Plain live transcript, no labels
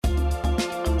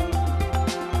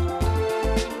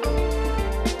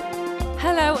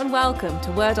and welcome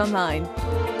to Word Online.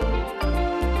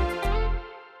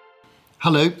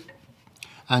 Hello,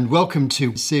 and welcome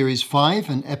to Series 5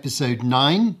 and Episode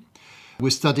 9. We're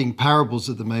studying parables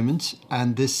at the moment,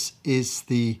 and this is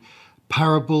the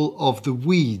parable of the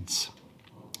weeds.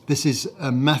 This is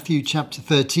Matthew chapter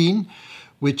 13,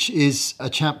 which is a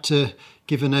chapter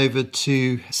given over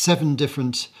to 7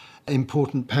 different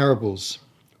important parables.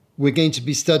 We're going to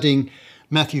be studying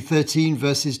Matthew 13,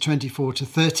 verses 24 to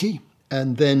 30,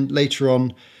 and then later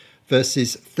on,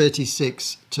 verses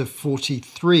 36 to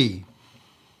 43.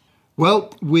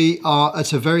 Well, we are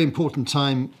at a very important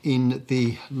time in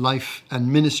the life and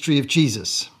ministry of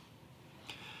Jesus.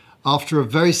 After a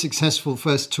very successful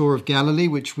first tour of Galilee,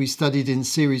 which we studied in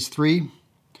Series 3,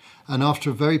 and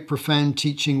after a very profound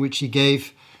teaching which he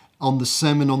gave on the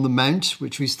Sermon on the Mount,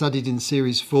 which we studied in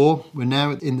Series 4, we're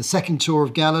now in the second tour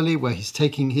of Galilee, where he's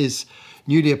taking his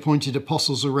newly appointed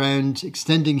apostles around,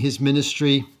 extending his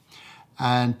ministry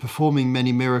and performing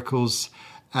many miracles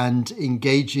and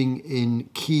engaging in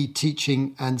key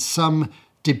teaching and some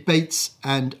debates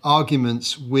and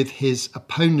arguments with his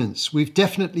opponents. We've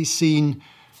definitely seen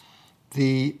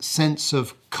the sense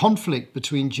of conflict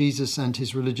between Jesus and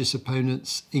his religious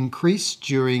opponents increase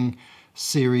during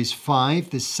Series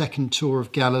 5, this second tour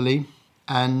of Galilee,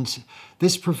 and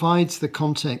this provides the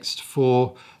context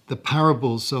for the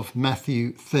parables of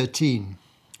Matthew 13.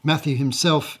 Matthew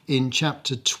himself in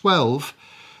chapter 12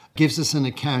 gives us an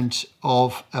account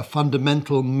of a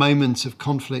fundamental moment of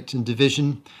conflict and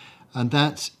division, and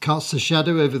that casts a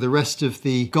shadow over the rest of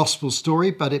the gospel story,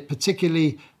 but it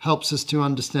particularly helps us to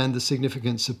understand the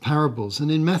significance of parables. And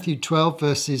in Matthew 12,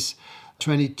 verses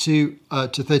 22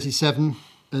 to 37,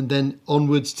 and then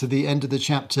onwards to the end of the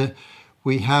chapter,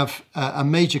 we have a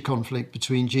major conflict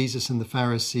between Jesus and the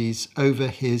Pharisees over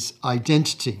his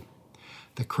identity.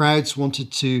 The crowds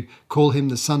wanted to call him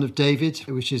the Son of David,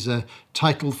 which is a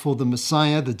title for the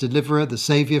Messiah, the deliverer, the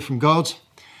Saviour from God.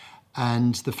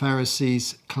 And the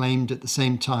Pharisees claimed at the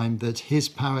same time that his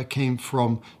power came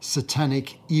from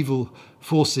satanic evil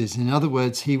forces. In other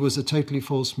words, he was a totally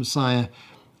false Messiah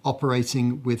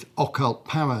operating with occult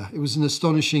power. It was an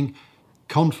astonishing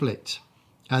conflict,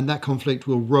 and that conflict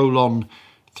will roll on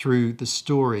through the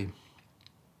story.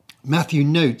 Matthew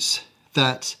notes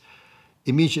that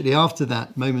immediately after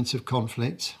that moment of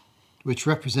conflict, which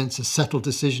represents a settled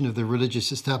decision of the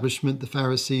religious establishment, the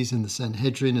Pharisees and the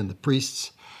Sanhedrin and the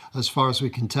priests, as far as we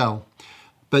can tell.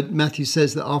 But Matthew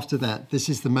says that after that, this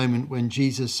is the moment when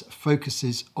Jesus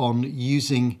focuses on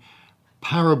using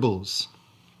parables.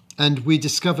 And we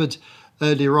discovered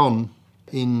earlier on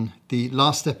in the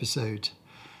last episode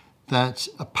that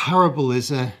a parable is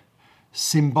a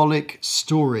symbolic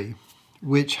story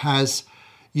which has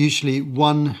usually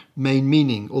one main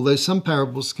meaning, although some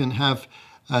parables can have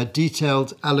a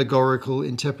detailed allegorical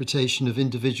interpretation of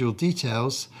individual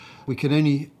details. We can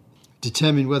only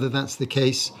determine whether that's the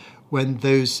case when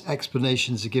those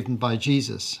explanations are given by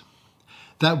Jesus.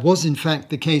 That was in fact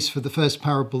the case for the first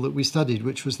parable that we studied,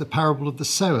 which was the parable of the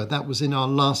sower. That was in our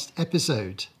last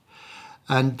episode.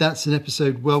 And that's an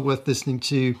episode well worth listening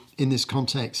to in this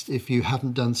context if you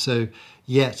haven't done so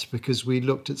yet, because we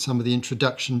looked at some of the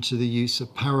introduction to the use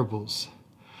of parables.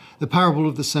 The parable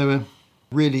of the sower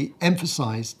really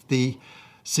emphasized the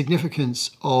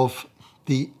significance of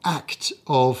the act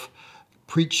of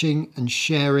preaching and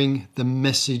sharing the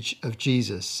message of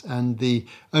Jesus. And the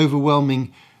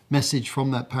overwhelming message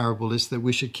from that parable is that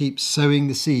we should keep sowing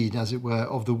the seed, as it were,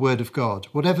 of the word of God,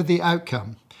 whatever the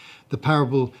outcome. The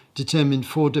parable determined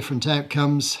 4 different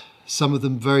outcomes, some of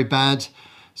them very bad,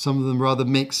 some of them rather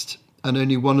mixed, and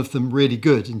only one of them really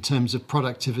good in terms of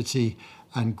productivity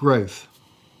and growth.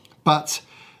 But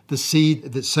the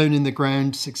seed that's sown in the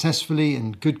ground successfully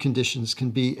in good conditions can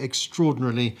be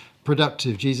extraordinarily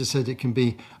productive. Jesus said it can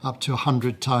be up to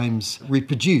 100 times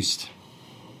reproduced.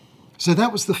 So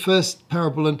that was the first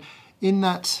parable, and in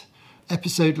that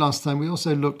episode last time, we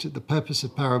also looked at the purpose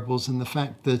of parables and the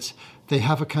fact that they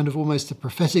have a kind of almost a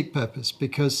prophetic purpose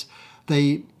because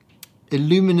they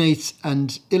illuminate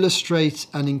and illustrate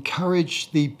and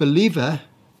encourage the believer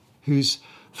who's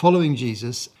following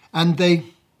Jesus, and they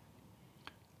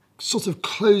sort of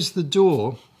close the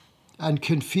door and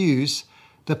confuse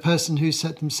the person who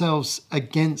set themselves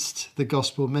against the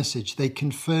gospel message. They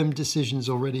confirm decisions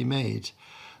already made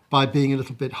by being a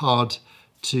little bit hard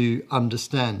to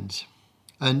understand.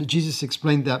 And Jesus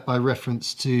explained that by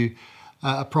reference to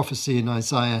a prophecy in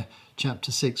Isaiah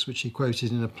chapter 6, which he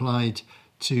quoted and applied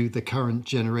to the current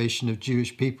generation of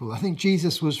Jewish people. I think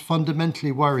Jesus was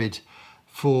fundamentally worried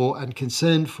for and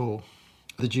concerned for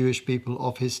the Jewish people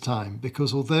of his time,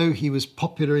 because although he was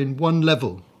popular in one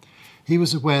level, He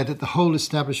was aware that the whole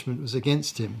establishment was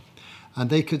against him, and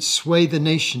they could sway the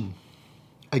nation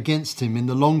against him in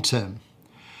the long term,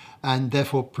 and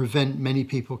therefore prevent many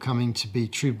people coming to be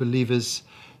true believers,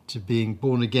 to being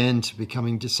born again, to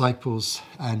becoming disciples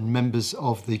and members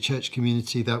of the church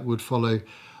community that would follow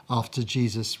after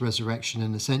Jesus' resurrection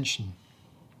and ascension.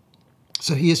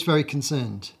 So he is very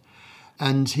concerned.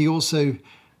 And he also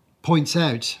points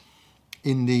out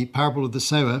in the parable of the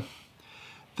sower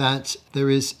that there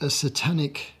is a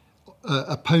satanic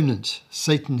opponent,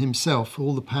 Satan himself.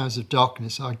 All the powers of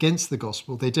darkness are against the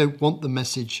gospel. They don't want the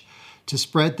message to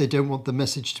spread. They don't want the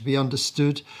message to be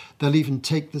understood. They'll even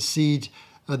take the seed,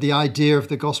 the idea of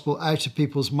the gospel out of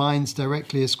people's minds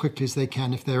directly as quickly as they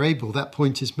can if they're able. That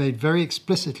point is made very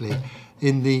explicitly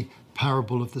in the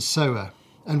parable of the sower.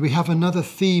 And we have another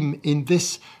theme in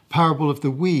this parable of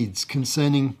the weeds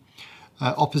concerning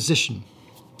opposition.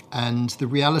 And the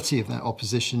reality of that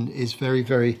opposition is very,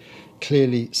 very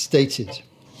clearly stated.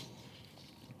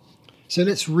 So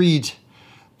let's read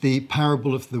the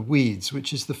parable of the weeds,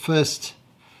 which is the first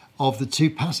of the two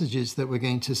passages that we're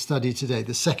going to study today.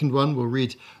 The second one we'll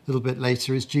read a little bit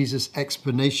later is Jesus'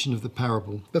 explanation of the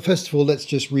parable. But first of all, let's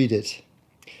just read it.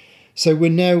 So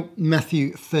we're now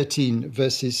Matthew 13,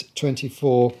 verses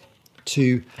 24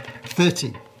 to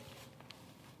 30.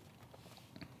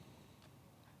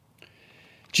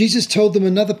 Jesus told them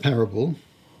another parable.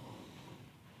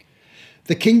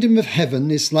 The kingdom of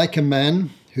heaven is like a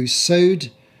man who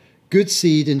sowed good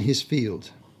seed in his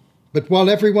field. But while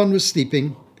everyone was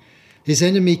sleeping, his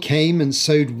enemy came and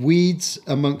sowed weeds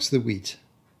amongst the wheat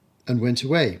and went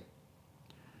away.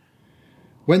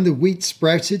 When the wheat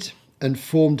sprouted and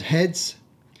formed heads,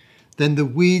 then the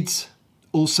weeds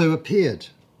also appeared.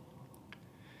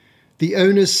 The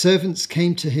owner's servants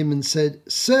came to him and said,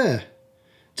 "Sir,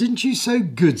 didn't you sow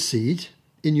good seed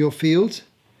in your field?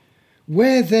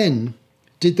 Where then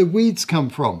did the weeds come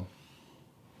from?"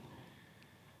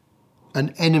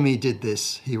 "An enemy did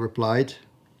this," he replied.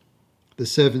 The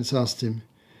servants asked him,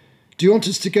 "Do you want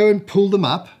us to go and pull them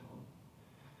up?"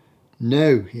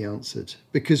 "No," he answered,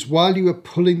 "because while you are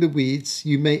pulling the weeds,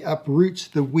 you may uproot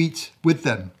the wheat with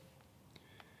them.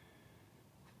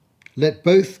 Let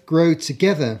both grow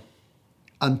together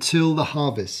until the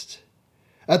harvest.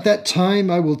 At that time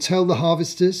I will tell the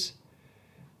harvesters,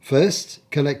 first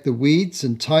collect the weeds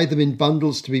and tie them in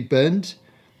bundles to be burned,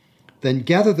 then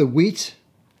gather the wheat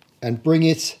and bring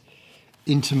it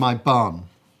into my barn."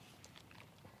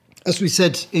 As we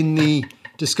said in the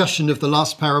discussion of the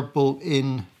last parable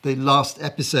in the last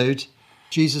episode,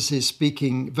 Jesus is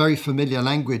speaking very familiar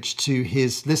language to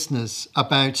his listeners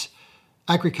about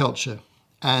agriculture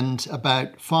and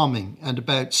about farming and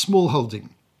about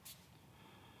smallholding.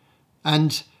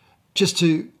 And just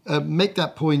to make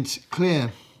that point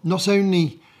clear, not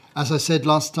only, as I said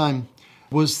last time,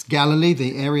 was Galilee,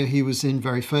 the area he was in,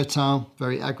 very fertile,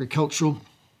 very agricultural,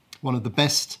 one of the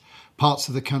best parts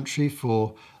of the country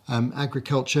for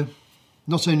agriculture.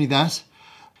 Not only that,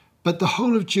 but the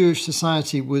whole of Jewish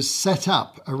society was set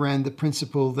up around the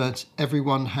principle that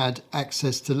everyone had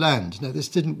access to land. Now, this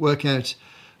didn't work out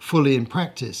fully in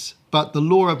practice, but the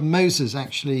law of Moses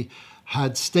actually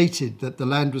had stated that the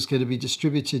land was going to be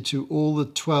distributed to all the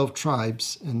 12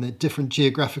 tribes in the different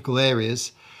geographical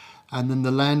areas, and then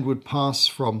the land would pass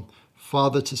from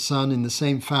father to son in the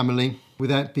same family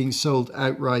without being sold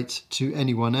outright to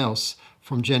anyone else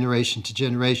from generation to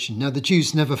generation. Now, the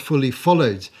Jews never fully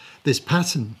followed this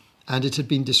pattern, and it had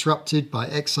been disrupted by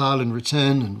exile and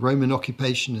return and Roman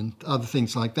occupation and other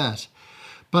things like that.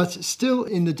 But still,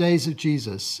 in the days of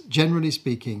Jesus, generally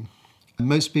speaking,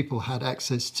 most people had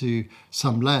access to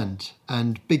some land,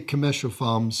 and big commercial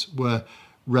farms were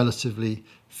relatively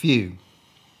few.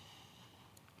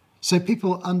 So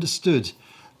people understood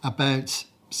about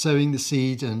sowing the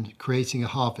seed and creating a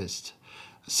harvest.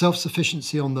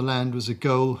 Self-sufficiency on the land was a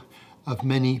goal of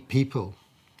many people,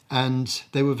 and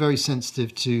they were very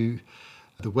sensitive to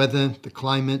the weather, the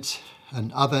climate,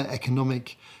 and other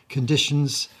economic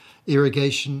conditions,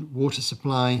 irrigation, water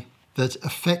supply, that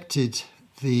affected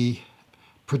the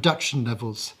production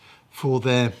levels for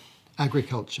their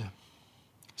agriculture.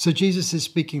 So Jesus is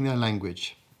speaking their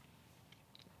language.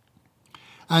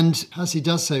 And as he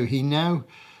does so, he now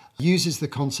uses the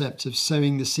concept of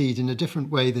sowing the seed in a different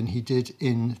way than he did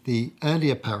in the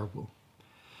earlier parable,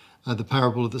 the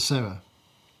parable of the sower.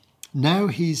 Now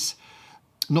he's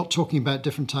not talking about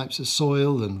different types of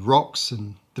soil and rocks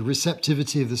and the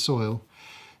receptivity of the soil.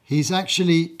 He's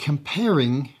actually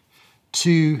comparing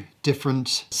two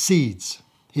different seeds.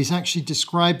 He's actually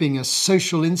describing a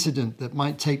social incident that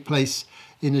might take place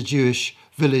in a Jewish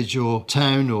village or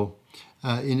town or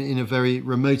in a very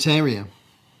remote area.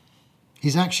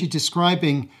 He's actually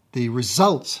describing the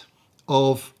result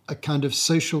of a kind of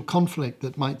social conflict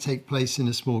that might take place in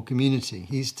a small community.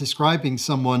 He's describing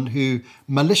someone who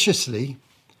maliciously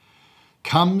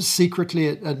comes secretly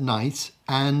at night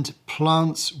and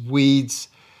plants weeds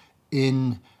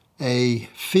in a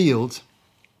field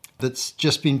that's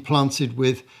just been planted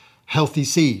with healthy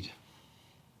seed.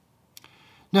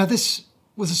 Now, this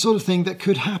was the sort of thing that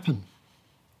could happen.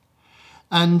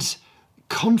 And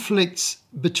conflicts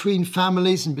between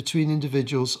families and between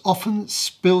individuals often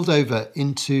spilled over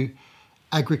into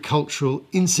agricultural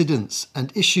incidents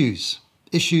and issues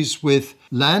with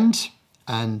land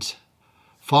and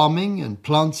farming and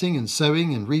planting and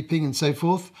sowing and reaping and so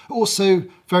forth. Also,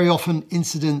 very often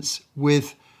incidents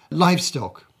with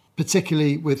livestock,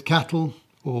 particularly with cattle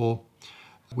or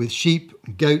with sheep,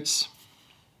 goats.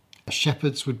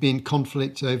 Shepherds would be in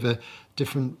conflict over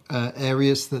different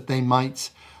areas that they might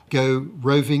go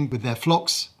roving with their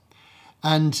flocks.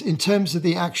 And in terms of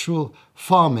the actual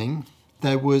farming,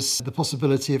 there was the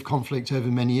possibility of conflict over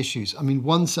many issues. I mean,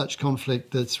 one such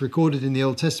conflict that's recorded in the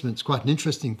Old Testament, it's quite an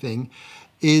interesting thing,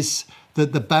 is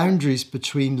that the boundaries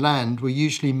between land were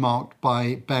usually marked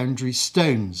by boundary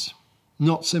stones,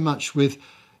 not so much with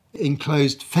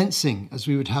enclosed fencing as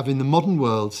we would have in the modern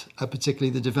world, particularly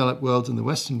the developed world and the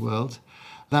Western world.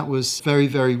 That was very,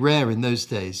 very rare in those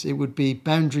days. It would be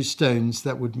boundary stones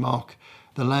that would mark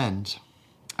the land.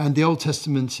 And the Old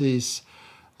Testament is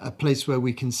a place where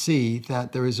we can see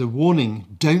that there is a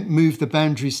warning, don't move the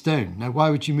boundary stone. Now, why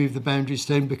would you move the boundary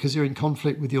stone? Because you're in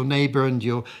conflict with your neighbour and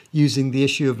you're using the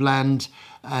issue of land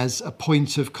as a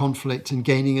point of conflict and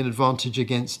gaining an advantage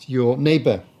against your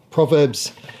neighbour.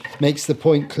 Proverbs makes the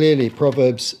point clearly.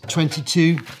 Proverbs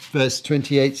 22, verse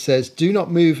 28 says, "Do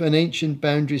not move an ancient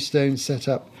boundary stone set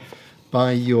up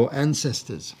by your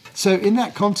ancestors." So in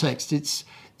that context, it's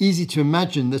easy to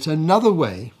imagine that another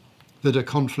way that a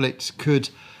conflict could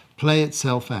play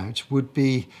itself out would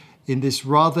be in this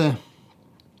rather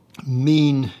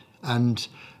mean and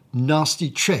nasty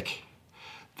trick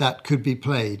that could be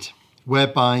played,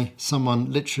 whereby someone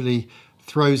literally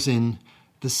throws in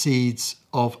the seeds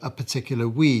of a particular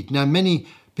weed. Now, many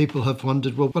people have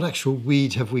wondered, well, what actual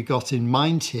weed have we got in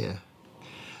mind here?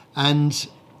 And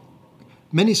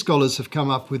many scholars have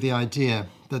come up with the idea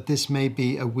that this may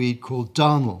be a weed called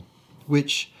darnel,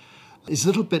 which is a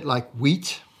little bit like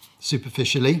wheat,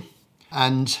 superficially,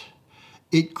 and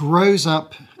it grows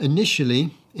up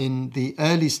initially in the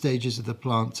early stages of the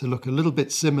plant to look a little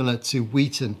bit similar to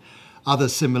wheat and other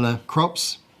similar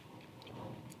crops,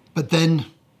 but then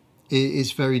it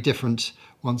is very different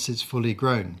once it's fully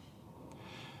grown.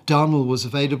 Darnel was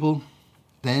available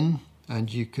then,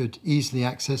 and you could easily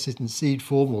access it in seed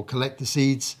form or collect the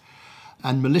seeds,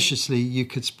 and maliciously you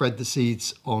could spread the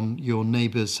seeds on your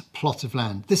neighbour's plot of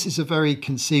land. This is a very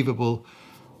conceivable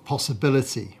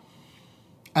possibility.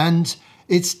 And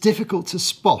it's difficult to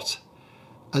spot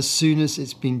as soon as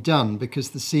it's been done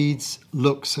because the seeds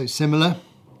look so similar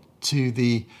to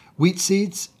the wheat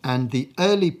seeds and the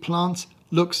early plant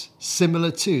looks similar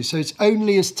too. So it's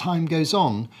only as time goes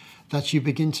on that you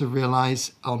begin to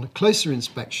realise on a closer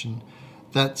inspection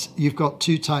that you've got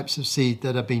two types of seed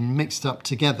that are being mixed up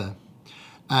together.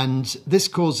 And this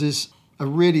causes a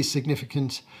really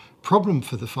significant problem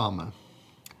for the farmer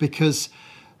because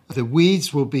the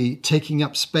weeds will be taking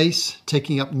up space,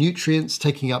 taking up nutrients,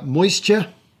 taking up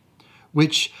moisture,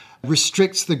 which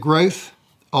restricts the growth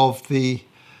of the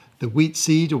wheat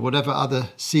seed or whatever other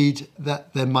seed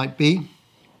that there might be.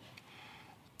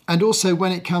 And also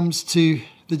when it comes to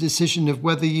the decision of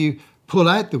whether you pull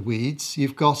out the weeds,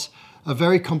 you've got a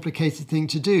very complicated thing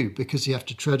to do because you have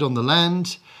to tread on the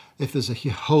land. If there's a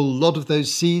whole lot of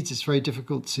those seeds, it's very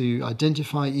difficult to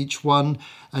identify each one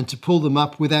and to pull them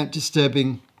up without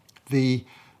disturbing the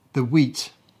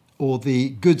wheat or the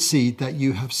good seed that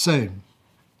you have sown.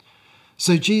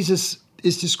 So Jesus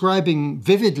is describing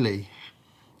vividly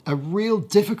a real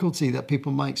difficulty that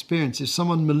people might experience if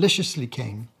someone maliciously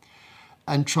came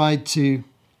and tried to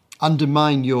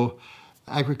undermine your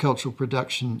agricultural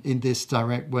production in this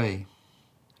direct way.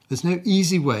 There's no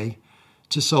easy way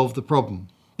to solve the problem.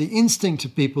 The instinct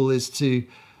of people is to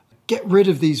get rid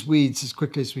of these weeds as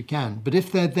quickly as we can. But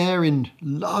if they're there in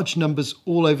large numbers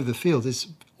all over the field, it's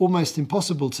almost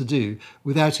impossible to do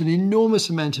without an enormous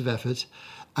amount of effort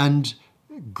and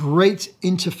great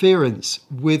interference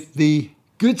with the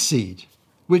good seed,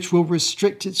 which will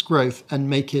restrict its growth and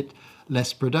make it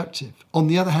less productive. On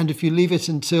the other hand, if you leave it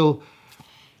until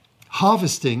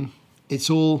harvesting, it's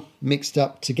all mixed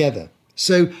up together.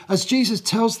 So as Jesus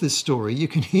tells this story, you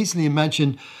can easily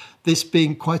imagine this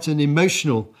being quite an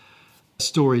emotional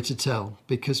story to tell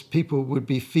because people would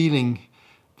be feeling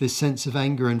this sense of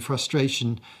anger and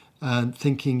frustration,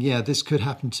 thinking, yeah, this could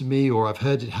happen to me, or I've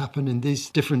heard it happen in these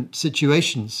different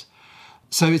situations.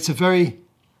 So it's a very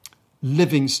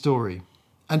living story.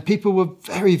 And people were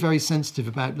very, very sensitive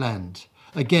about land.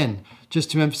 Again,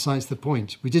 just to emphasize the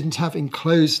point, we didn't have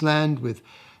enclosed land with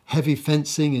heavy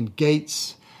fencing and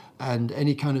gates and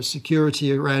any kind of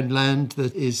security around land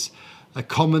that is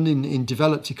common in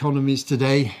developed economies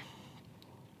today.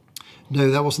 No,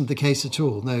 that wasn't the case at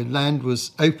all. No, land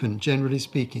was open, generally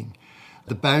speaking.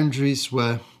 The boundaries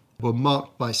were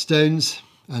marked by stones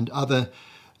and other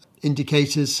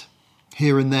indicators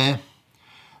here and there.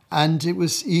 And it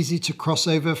was easy to cross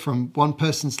over from one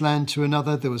person's land to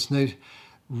another. There was no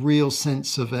real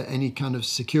sense of any kind of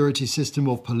security system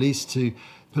or police to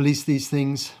police these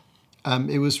things.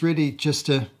 It was really just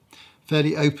a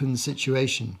fairly open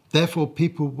situation. Therefore,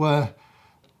 people were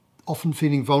often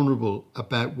feeling vulnerable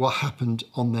about what happened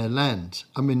on their land.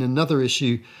 I mean, another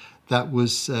issue that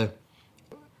was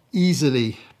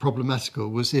easily problematical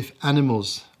was if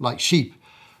animals like sheep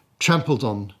trampled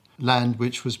on land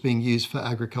which was being used for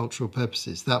agricultural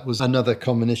purposes. That was another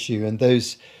common issue, and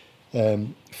those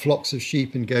flocks of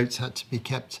sheep and goats had to be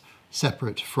kept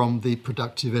separate from the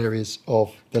productive areas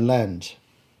of the land.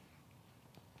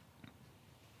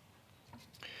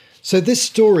 So this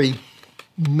story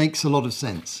makes a lot of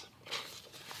sense.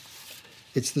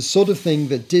 It's the sort of thing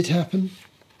that did happen.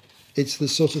 It's the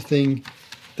sort of thing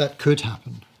that could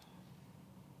happen.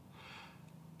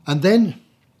 And then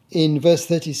in verse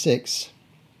 36,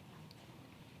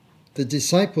 the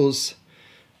disciples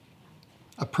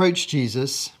approach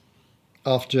Jesus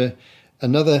after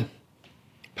another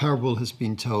parable has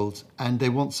been told, and they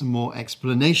want some more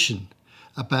explanation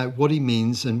about what he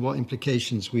means and what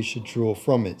implications we should draw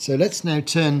from it. So let's now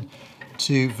turn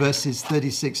to verses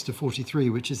 36 to 43,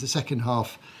 which is the second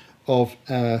half of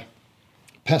our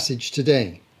passage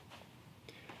today.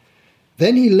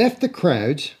 Then he left the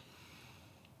crowd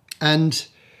and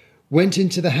went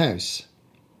into the house.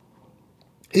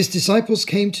 His disciples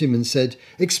came to him and said,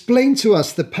 "Explain to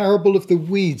us the parable of the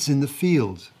weeds in the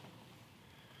field."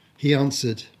 He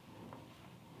answered,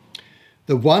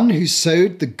 "The one who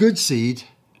sowed the good seed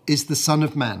is the Son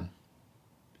of Man.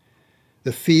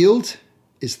 The field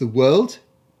is the world.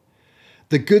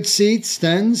 The good seed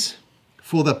stands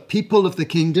for the people of the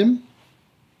kingdom.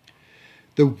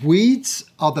 The weeds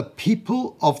are the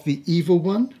people of the evil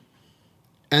one,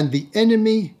 and the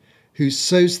enemy who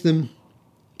sows them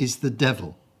is the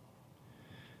devil.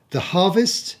 The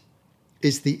harvest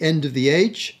is the end of the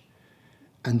age,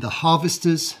 and the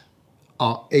harvesters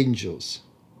are angels.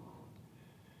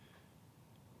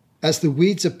 As the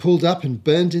weeds are pulled up and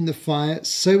burned in the fire,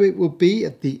 so it will be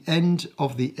at the end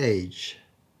of the age.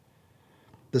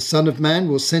 The Son of Man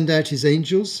will send out his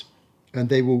angels, and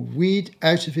they will weed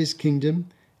out of his kingdom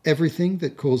everything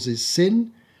that causes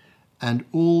sin and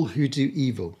all who do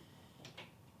evil.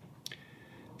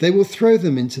 They will throw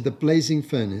them into the blazing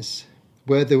furnace,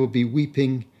 where there will be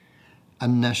weeping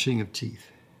and gnashing of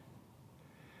teeth.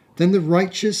 Then the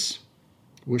righteous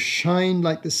will shine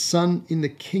like the sun in the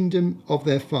kingdom of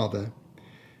their Father.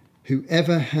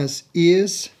 Whoever has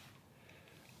ears,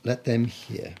 let them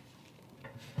hear."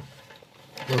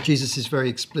 Well, Jesus is very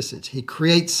explicit. He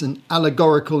creates an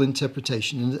allegorical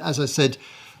interpretation. And as I said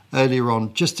earlier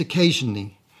on, just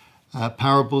occasionally,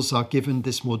 parables are given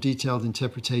this more detailed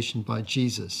interpretation by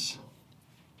Jesus.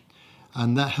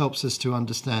 And that helps us to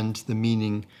understand the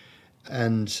meaning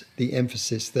and the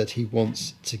emphasis that he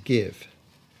wants to give.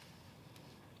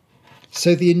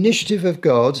 So the initiative of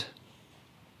God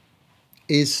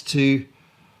is to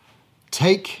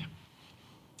take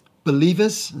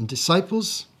believers and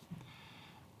disciples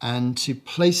and to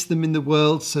place them in the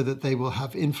world so that they will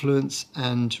have influence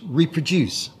and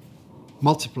reproduce,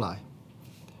 multiply.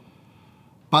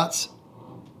 But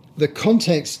the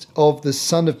context of the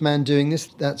Son of Man doing this,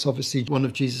 that's obviously one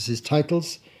of Jesus'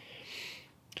 titles.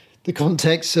 The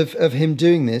context of him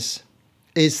doing this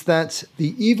is that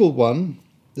the evil one,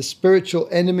 the spiritual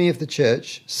enemy of the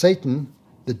church, Satan,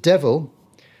 the devil,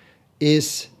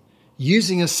 is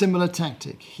using a similar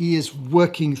tactic. He is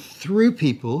working through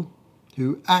people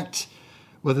who act,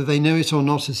 whether they know it or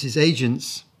not, as his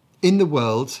agents in the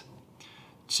world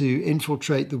to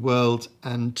infiltrate the world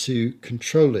and to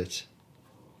control it.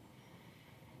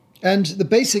 And the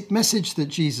basic message that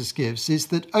Jesus gives is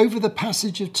that over the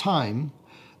passage of time,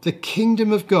 the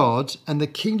kingdom of God and the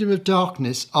kingdom of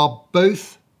darkness are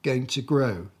both going to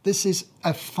grow. This is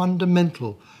a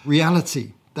fundamental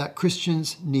reality that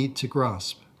Christians need to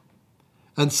grasp,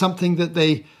 and something that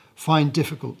they find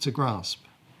difficult to grasp.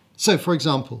 So, for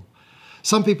example,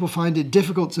 some people find it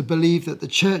difficult to believe that the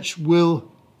church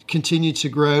will continue to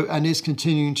grow and is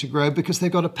continuing to grow because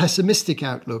they've got a pessimistic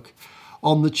outlook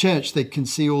on the church. They can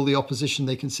see all the opposition,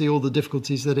 they can see all the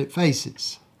difficulties that it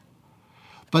faces.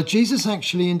 But Jesus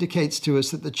actually indicates to us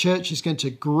that the church is going to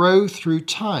grow through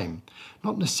time,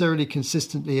 not necessarily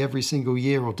consistently every single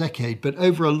year or decade, but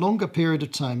over a longer period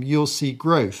of time, you'll see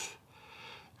growth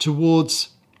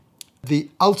towards the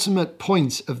ultimate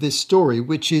point of this story,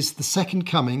 which is the second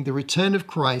coming, the return of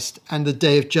Christ, and the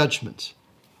day of judgment.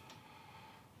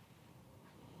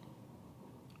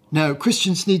 Now,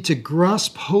 Christians need to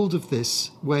grasp hold of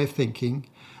this way of thinking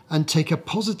and take a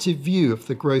positive view of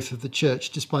the growth of the church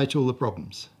despite all the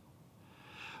problems.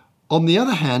 On the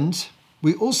other hand,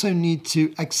 we also need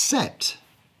to accept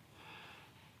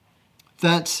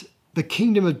that the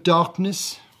kingdom of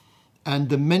darkness and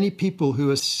the many people who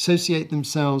associate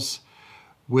themselves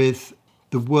with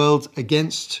the world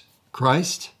against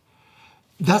Christ,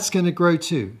 that's going to grow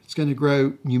too. It's going to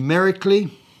grow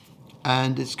numerically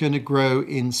and it's going to grow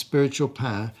in spiritual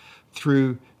power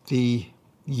through the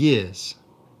years.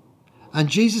 And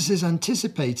Jesus is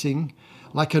anticipating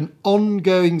like an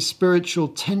ongoing spiritual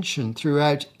tension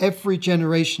throughout every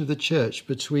generation of the church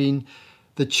between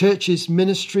the church's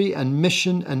ministry and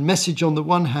mission and message on the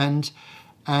one hand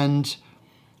and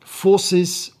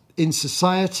forces in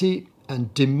society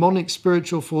and demonic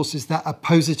spiritual forces that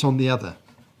oppose it on the other.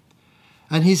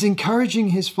 And he's encouraging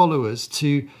his followers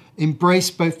to embrace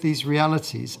both these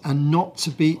realities and not to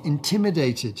be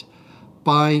intimidated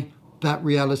by that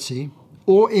reality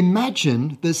or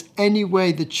imagine there's any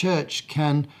way the church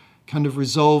can kind of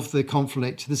resolve the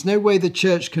conflict. There's no way the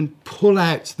church can pull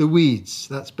out the weeds.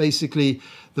 That's basically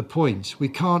the point. We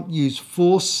can't use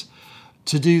force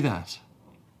to do that.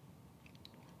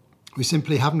 We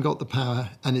simply haven't got the power,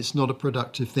 and it's not a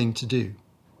productive thing to do.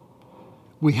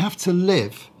 We have to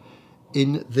live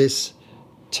in this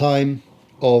time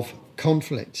of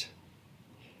conflict.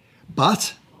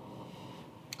 But,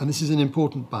 and this is an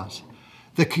important but,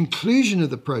 the conclusion of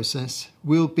the process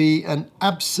will be an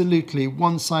absolutely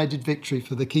one-sided victory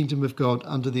for the kingdom of God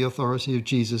under the authority of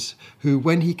Jesus, who,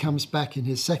 when he comes back in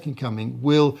his second coming,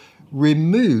 will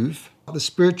remove the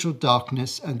spiritual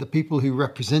darkness, and the people who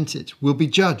represent it will be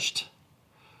judged.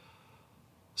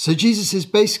 So Jesus is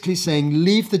basically saying,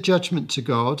 leave the judgment to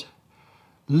God,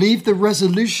 leave the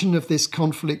resolution of this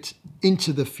conflict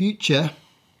into the future,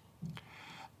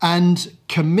 and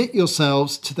commit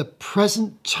yourselves to the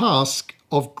present task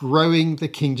of growing the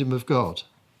kingdom of God.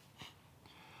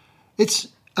 It's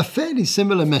a fairly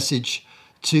similar message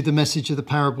to the message of the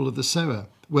parable of the sower,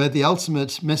 where the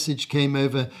ultimate message came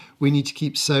over, we need to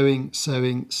keep sowing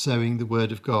the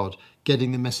word of God,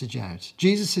 getting the message out.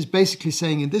 Jesus is basically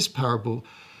saying in this parable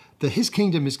that his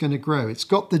kingdom is going to grow. It's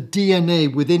got the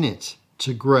DNA within it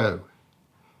to grow.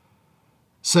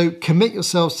 So commit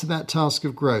yourselves to that task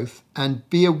of growth and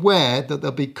be aware that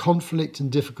there'll be conflict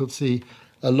and difficulty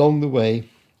along the way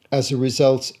as a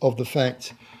result of the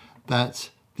fact that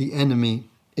the enemy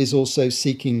is also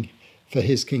seeking for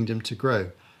his kingdom to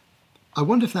grow. I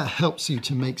wonder if that helps you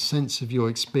to make sense of your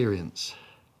experience.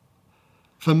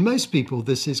 For most people,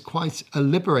 this is quite a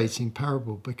liberating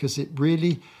parable because it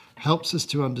really helps us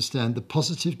to understand the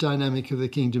positive dynamic of the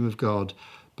kingdom of God,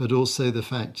 but also the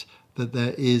fact that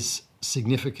there is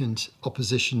significant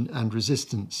opposition and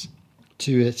resistance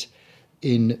to it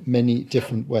in many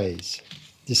different ways.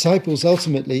 Disciples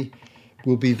ultimately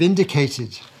will be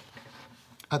vindicated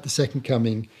at the second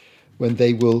coming when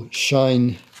they will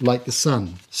shine like the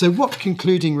sun. So what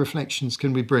concluding reflections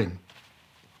can we bring?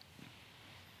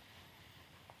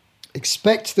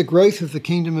 Expect the growth of the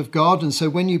kingdom of God, and so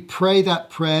when you pray that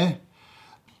prayer,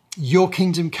 your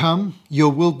kingdom come,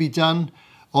 your will be done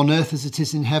on earth as it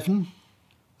is in heaven,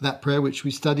 that prayer which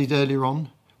we studied earlier on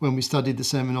when we studied the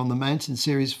Sermon on the Mount in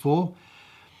Series 4,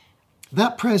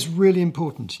 that prayer is really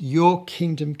important. Your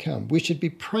kingdom come. We should be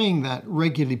praying that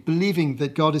regularly, believing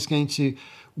that God is going to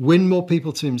win more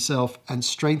people to himself and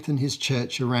strengthen his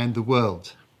church around the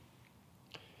world.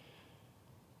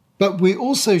 But we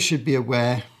also should be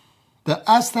aware that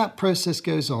as that process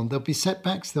goes on, there'll be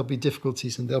setbacks, there'll be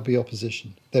difficulties, and there'll be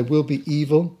opposition. There will be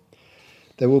evil,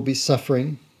 there will be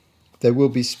suffering, there will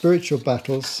be spiritual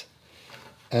battles,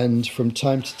 and from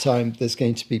time to time, there's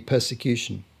going to be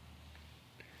persecution.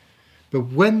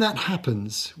 But when that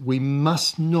happens, we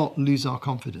must not lose our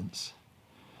confidence.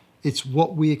 It's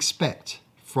what we expect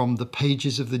from the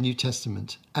pages of the New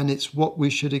Testament, and it's what we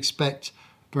should expect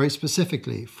very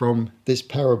specifically from this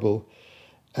parable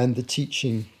and the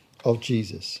teaching of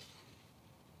Jesus.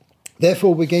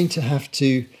 Therefore, we're going to have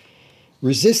to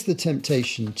resist the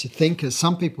temptation to think, as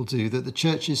some people do, that the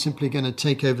church is simply going to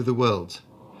take over the world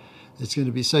It's going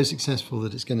to be so successful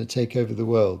that it's going to take over the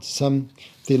world. Some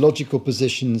theological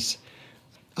positions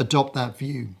adopt that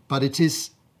view, but it is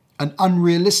an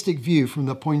unrealistic view from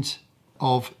the point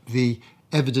of the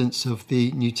evidence of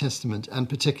the New Testament, and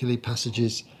particularly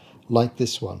passages like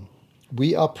this one.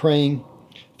 We are praying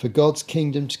for God's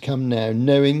kingdom to come now,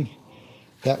 knowing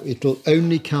that it'll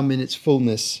only come in its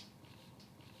fullness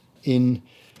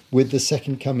with the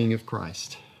second coming of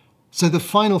Christ. So the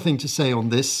final thing to say on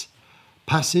this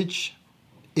passage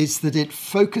is that it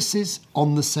focuses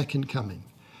on the second coming.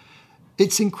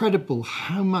 It's incredible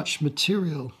how much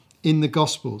material in the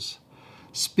Gospels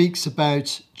speaks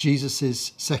about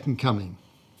Jesus' second coming,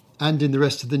 and in the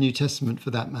rest of the New Testament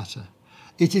for that matter.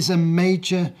 It is a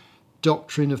major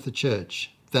doctrine of the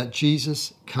church that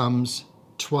Jesus comes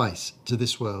twice to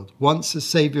this world, once as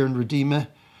Saviour and Redeemer,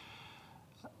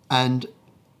 and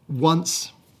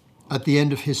once at the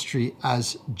end of history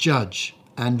as Judge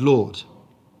and Lord.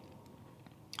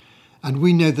 And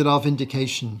we know that our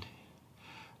vindication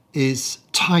is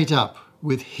tied up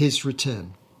with his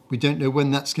return. We don't know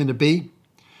when that's going to be,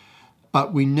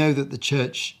 but we know that the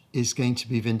church is going to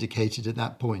be vindicated at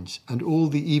that point, and all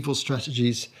the evil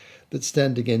strategies that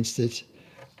stand against it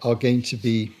are going to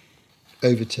be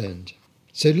overturned.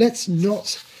 So let's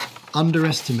not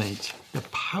underestimate the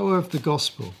power of the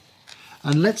gospel,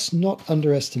 and let's not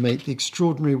underestimate the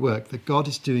extraordinary work that God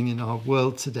is doing in our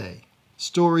world today.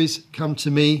 Stories come to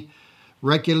me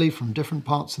regularly from different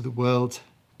parts of the world,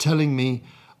 telling me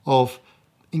of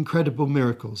incredible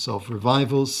miracles, of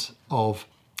revivals, of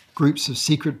groups of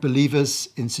secret believers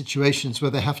in situations where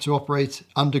they have to operate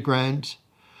underground,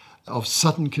 of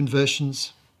sudden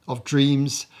conversions, of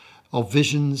dreams, of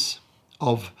visions,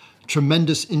 of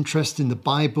tremendous interest in the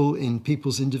Bible, in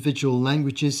people's individual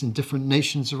languages in different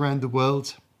nations around the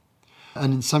world.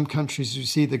 And in some countries, we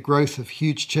see the growth of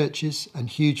huge churches and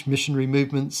huge missionary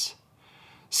movements.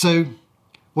 So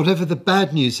whatever the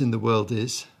bad news in the world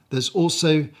is, there's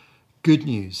also good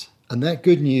news. And that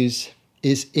good news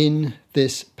is in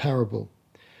this parable.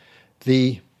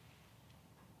 The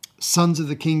sons of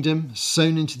the kingdom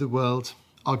sown into the world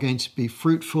are going to be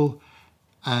fruitful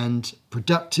and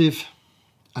productive.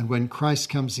 And when Christ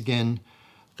comes again,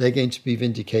 they're going to be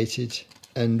vindicated,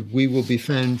 and we will be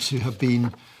found to have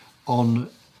been on,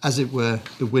 as it were,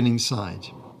 the winning side.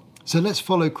 So let's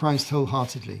follow Christ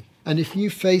wholeheartedly. And if you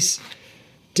face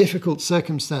difficult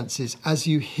circumstances as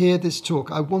you hear this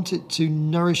talk, I want it to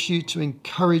nourish you, to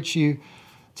encourage you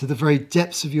to the very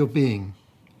depths of your being,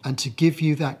 and to give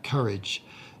you that courage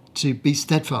to be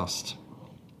steadfast,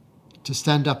 to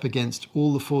stand up against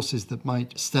all the forces that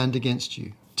might stand against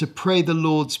you, to pray the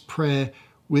Lord's Prayer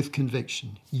with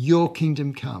conviction. Your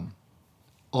kingdom come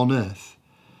on earth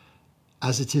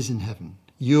as it is in heaven.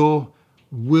 Your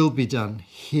will be done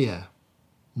here,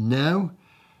 now,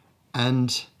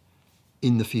 and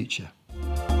in the future.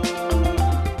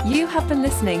 You have been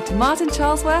listening to Martin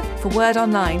Charlesworth for Word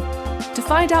Online. To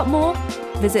find out more,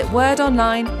 visit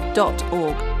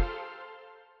wordonline.org.